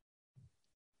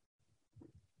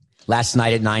 Last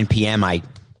night at 9 p.m., I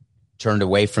turned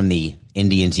away from the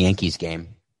Indians-Yankees game,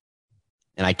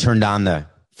 and I turned on the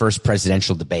first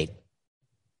presidential debate.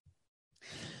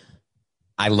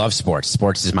 I love sports.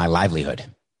 Sports is my livelihood.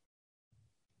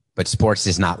 But sports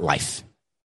is not life.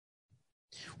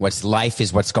 What's life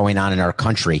is what's going on in our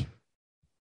country.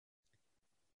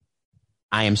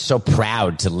 I am so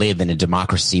proud to live in a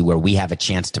democracy where we have a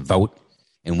chance to vote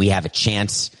and we have a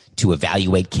chance to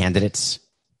evaluate candidates,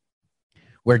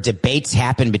 where debates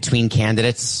happen between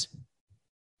candidates,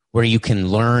 where you can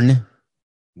learn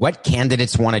what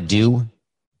candidates want to do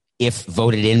if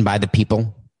voted in by the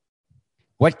people,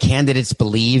 what candidates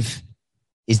believe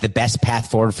is the best path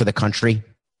forward for the country.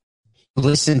 You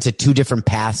listen to two different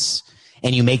paths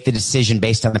and you make the decision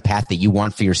based on the path that you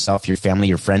want for yourself, your family,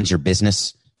 your friends, your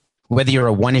business, whether you're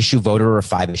a 1-issue voter or a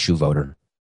 5-issue voter.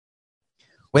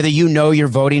 Whether you know you're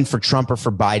voting for Trump or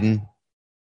for Biden,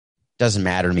 doesn't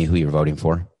matter to me who you're voting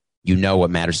for. You know what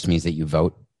matters to me is that you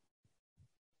vote.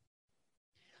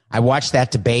 I watched that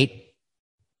debate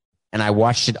and I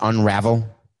watched it unravel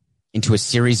into a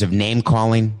series of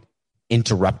name-calling,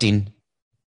 interrupting,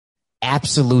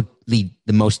 absolutely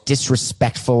the most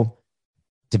disrespectful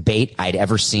debate I'd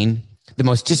ever seen, the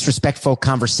most disrespectful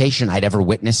conversation I'd ever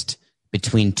witnessed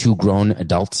between two grown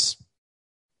adults.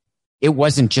 It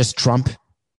wasn't just Trump.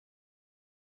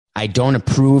 I don't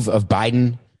approve of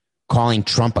Biden calling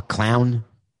Trump a clown,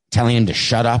 telling him to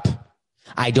shut up.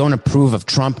 I don't approve of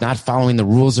Trump not following the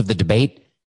rules of the debate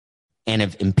and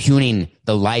of impugning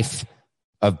the life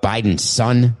of Biden's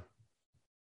son.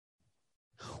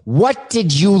 What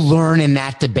did you learn in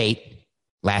that debate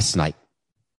last night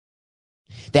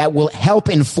that will help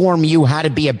inform you how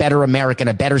to be a better American,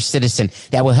 a better citizen,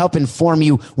 that will help inform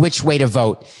you which way to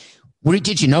vote?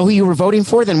 Did you know who you were voting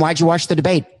for? Then why'd you watch the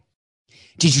debate?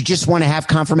 Did you just want to have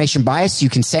confirmation bias? You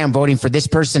can say I'm voting for this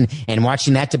person and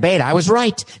watching that debate, I was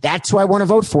right. That's who I want to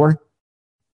vote for.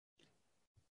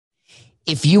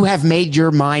 If you have made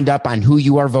your mind up on who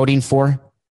you are voting for,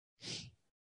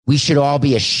 we should all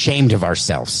be ashamed of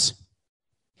ourselves.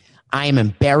 I am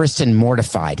embarrassed and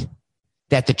mortified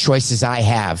that the choices I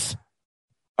have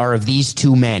are of these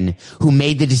two men who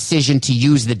made the decision to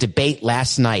use the debate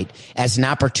last night as an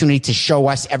opportunity to show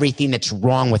us everything that's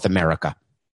wrong with America.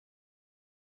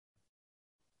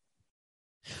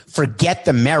 Forget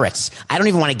the merits. I don't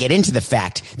even want to get into the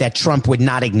fact that Trump would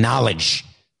not acknowledge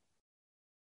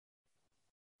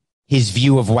his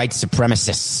view of white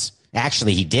supremacists.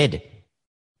 Actually, he did.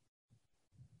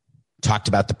 Talked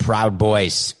about the Proud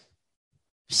Boys.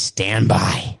 Stand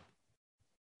by.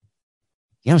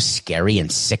 You know how scary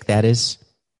and sick that is?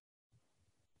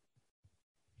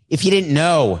 If you didn't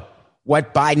know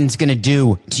what Biden's going to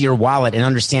do to your wallet and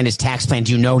understand his tax plan,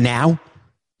 do you know now?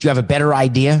 Do you have a better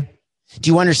idea? Do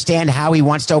you understand how he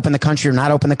wants to open the country or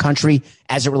not open the country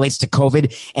as it relates to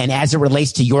COVID and as it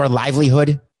relates to your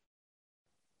livelihood?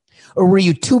 Or were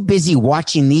you too busy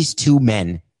watching these two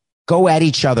men go at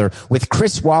each other with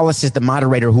Chris Wallace as the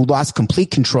moderator who lost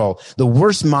complete control. The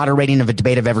worst moderating of a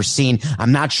debate I've ever seen.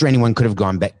 I'm not sure anyone could have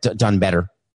done better.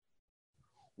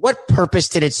 What purpose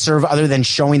did it serve other than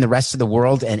showing the rest of the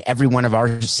world and every one of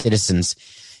our citizens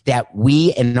that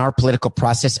we and our political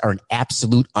process are an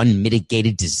absolute,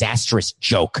 unmitigated, disastrous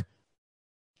joke?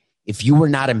 If you were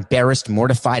not embarrassed,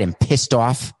 mortified, and pissed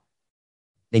off,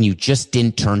 then you just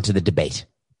didn't turn to the debate.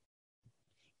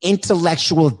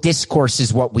 Intellectual discourse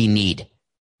is what we need.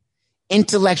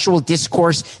 Intellectual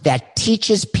discourse that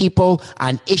teaches people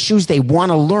on issues they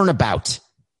want to learn about.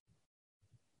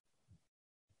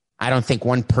 I don't think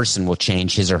one person will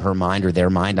change his or her mind or their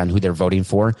mind on who they're voting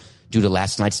for due to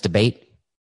last night's debate.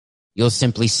 You'll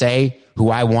simply say,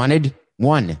 who I wanted,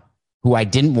 won. Who I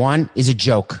didn't want is a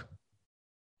joke.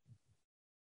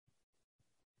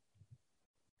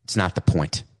 It's not the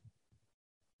point.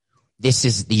 This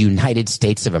is the United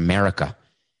States of America.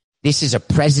 This is a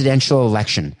presidential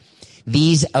election.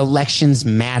 These elections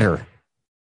matter.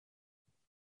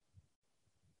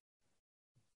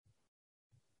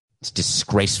 It's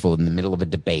disgraceful in the middle of a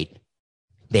debate.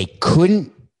 They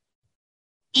couldn't,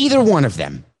 either one of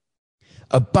them,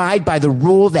 abide by the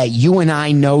rule that you and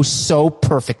I know so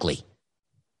perfectly.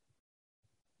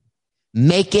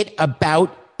 Make it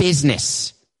about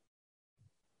business.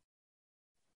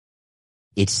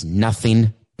 It's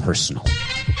nothing personal.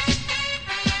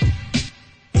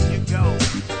 Here you go.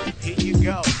 Here you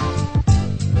go.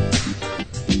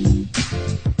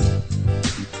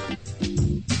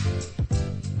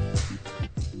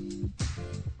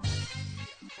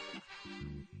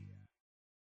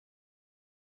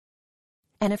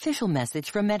 An official message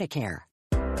from Medicare.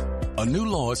 A new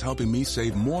law is helping me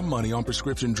save more money on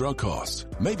prescription drug costs.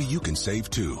 Maybe you can save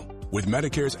too. With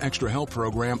Medicare's Extra Help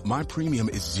program, my premium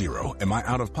is zero and my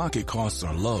out-of-pocket costs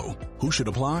are low. Who should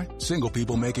apply? Single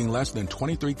people making less than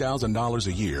 $23,000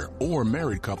 a year or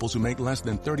married couples who make less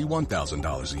than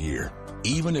 $31,000 a year.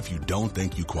 Even if you don't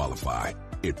think you qualify,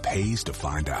 it pays to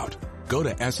find out. Go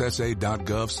to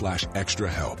ssa.gov/extra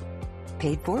help.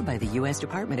 Paid for by the U.S.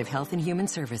 Department of Health and Human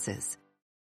Services.